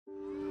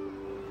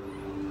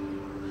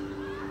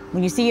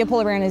When you see a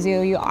polar bear in a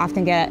zoo, you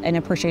often get an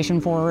appreciation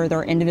for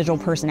their individual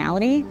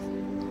personality.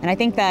 And I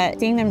think that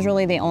seeing them is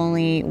really the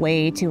only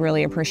way to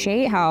really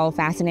appreciate how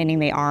fascinating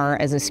they are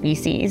as a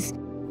species.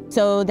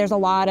 So there's a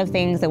lot of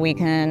things that we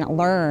can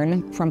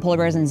learn from polar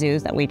bears in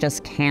zoos that we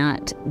just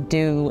can't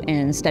do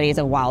in studies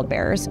of wild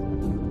bears.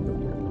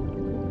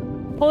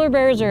 Polar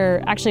bears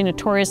are actually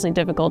notoriously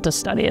difficult to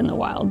study in the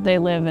wild. They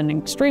live in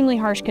extremely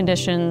harsh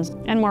conditions,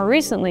 and more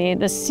recently,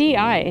 the sea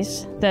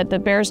ice that the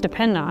bears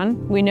depend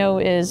on, we know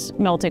is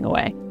melting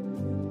away.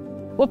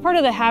 What part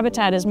of the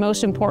habitat is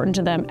most important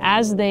to them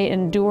as they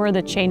endure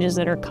the changes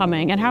that are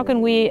coming, and how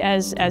can we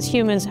as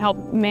humans help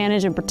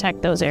manage and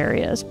protect those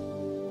areas?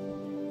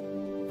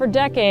 For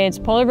decades,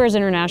 Polar Bears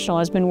International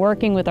has been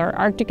working with our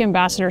Arctic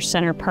Ambassador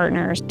Center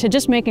partners to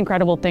just make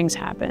incredible things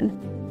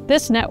happen.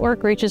 This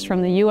network reaches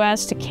from the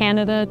US to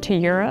Canada to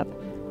Europe,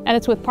 and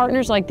it's with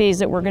partners like these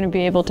that we're going to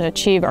be able to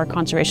achieve our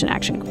conservation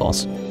action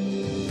goals.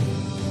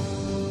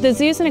 The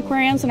zoos and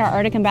aquariums in our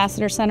Arctic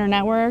Ambassador Center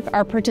network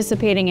are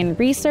participating in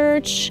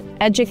research,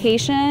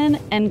 education,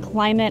 and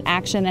climate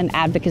action and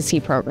advocacy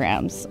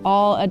programs,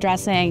 all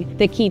addressing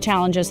the key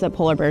challenges that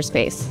polar bears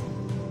face.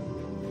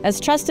 As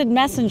trusted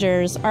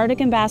messengers,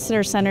 Arctic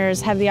Ambassador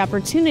Centers have the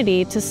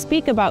opportunity to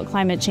speak about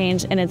climate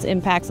change and its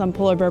impacts on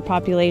polar bear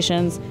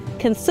populations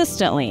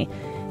consistently,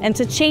 and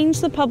to change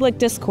the public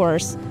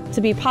discourse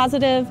to be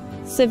positive,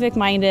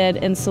 civic-minded,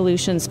 and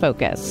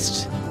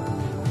solutions-focused.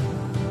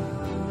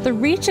 The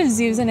reach of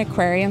zoos and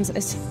aquariums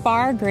is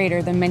far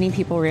greater than many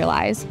people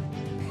realize.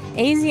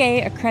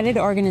 AZA-accredited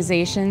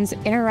organizations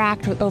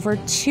interact with over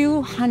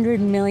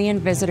 200 million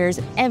visitors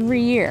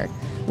every year,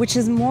 which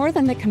is more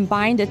than the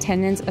combined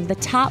attendance of the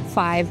top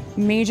 5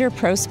 major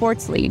pro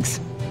sports leagues.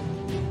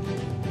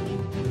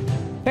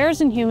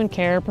 Bears in human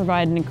care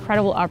provide an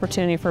incredible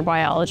opportunity for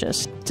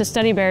biologists to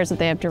study bears that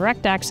they have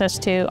direct access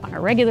to on a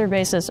regular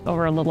basis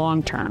over the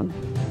long term.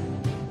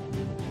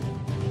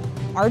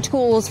 Our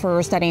tools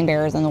for studying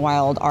bears in the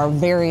wild are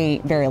very,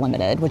 very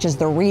limited, which is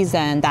the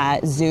reason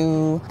that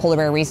zoo polar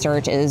bear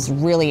research is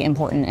really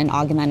important in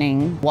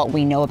augmenting what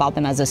we know about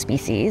them as a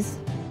species.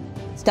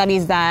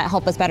 Studies that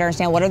help us better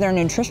understand what are their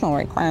nutritional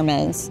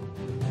requirements,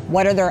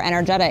 what are their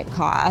energetic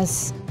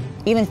costs,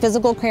 even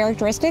physical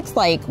characteristics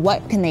like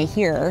what can they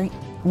hear.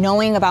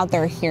 Knowing about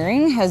their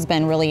hearing has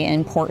been really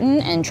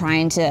important in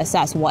trying to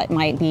assess what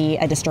might be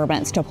a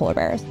disturbance to polar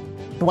bears.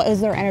 What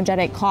is their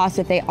energetic cost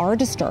if they are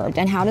disturbed,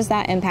 and how does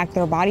that impact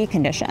their body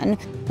condition?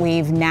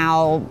 We've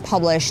now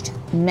published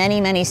many,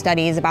 many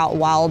studies about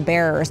wild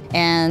bears,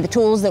 and the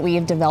tools that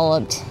we've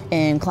developed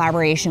in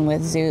collaboration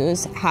with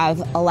zoos have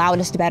allowed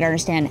us to better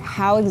understand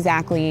how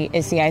exactly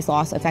is sea ice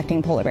loss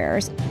affecting polar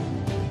bears.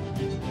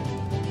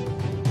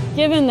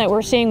 Given that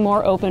we're seeing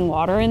more open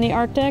water in the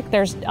Arctic,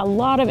 there's a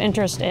lot of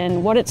interest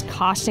in what it's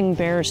costing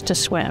bears to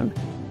swim.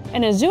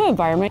 In a zoo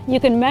environment, you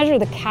can measure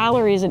the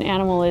calories an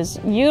animal is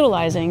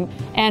utilizing,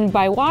 and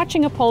by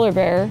watching a polar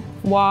bear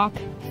walk,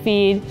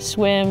 feed,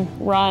 swim,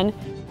 run,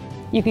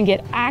 you can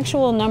get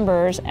actual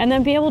numbers and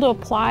then be able to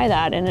apply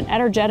that in an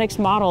energetics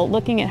model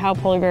looking at how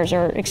polar bears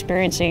are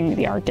experiencing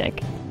the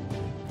Arctic.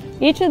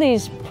 Each of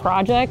these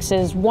projects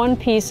is one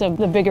piece of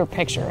the bigger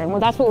picture,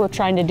 and that's what we're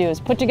trying to do, is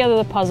put together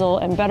the puzzle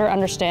and better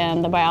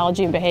understand the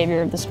biology and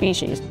behavior of the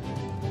species.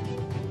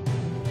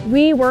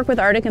 We work with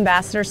Arctic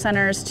Ambassador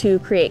Centers to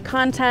create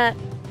content,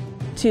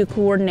 to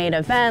coordinate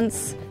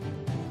events.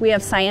 We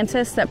have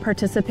scientists that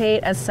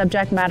participate as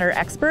subject matter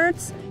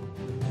experts,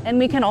 and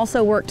we can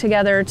also work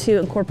together to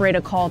incorporate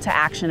a call to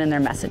action in their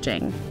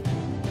messaging.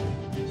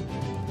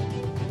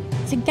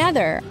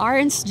 Together, our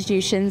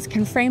institutions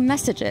can frame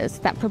messages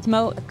that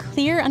promote a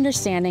clear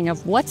understanding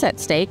of what's at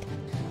stake,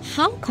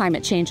 how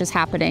climate change is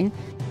happening,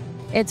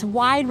 its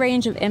wide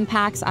range of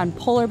impacts on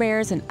polar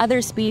bears and other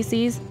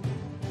species,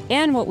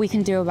 and what we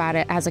can do about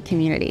it as a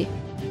community.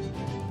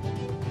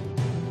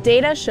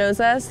 Data shows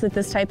us that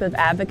this type of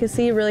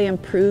advocacy really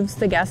improves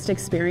the guest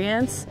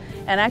experience,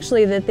 and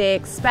actually that they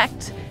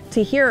expect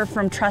to hear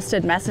from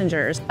trusted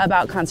messengers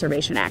about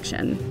conservation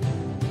action.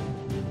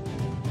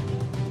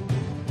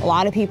 A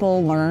lot of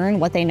people learn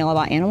what they know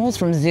about animals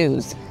from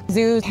zoos.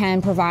 Zoos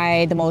can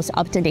provide the most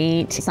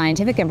up-to-date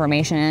scientific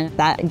information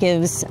that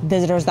gives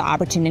visitors the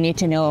opportunity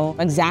to know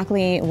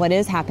exactly what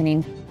is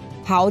happening.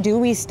 How do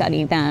we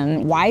study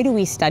them? Why do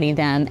we study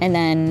them? And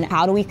then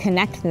how do we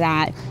connect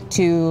that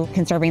to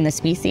conserving the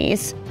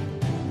species?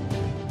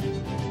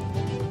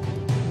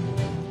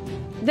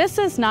 This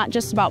is not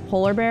just about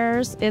polar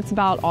bears, it's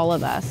about all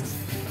of us.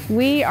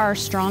 We are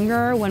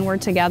stronger when we're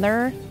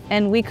together,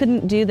 and we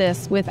couldn't do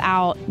this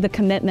without the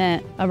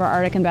commitment of our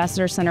Arctic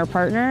Ambassador Center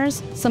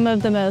partners, some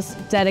of the most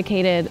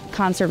dedicated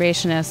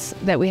conservationists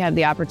that we have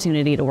the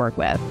opportunity to work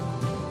with.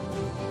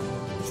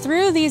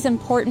 Through these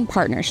important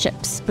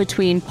partnerships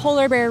between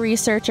polar bear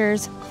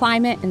researchers,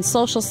 climate and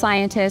social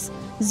scientists,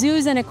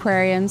 zoos and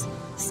aquariums,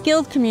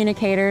 skilled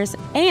communicators,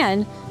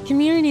 and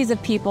communities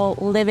of people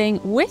living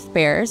with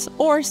bears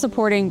or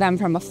supporting them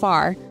from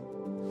afar,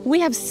 we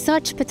have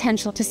such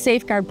potential to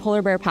safeguard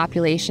polar bear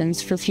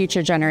populations for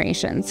future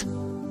generations.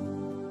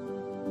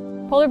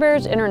 Polar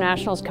Bears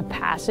International's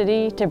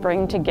capacity to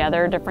bring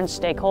together different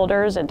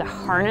stakeholders and to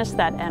harness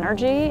that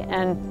energy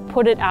and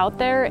put it out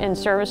there in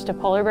service to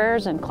polar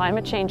bears and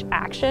climate change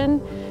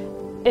action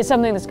is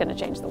something that's going to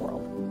change the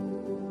world.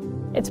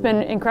 It's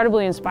been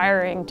incredibly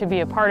inspiring to be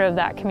a part of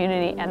that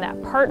community and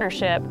that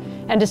partnership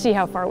and to see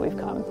how far we've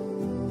come.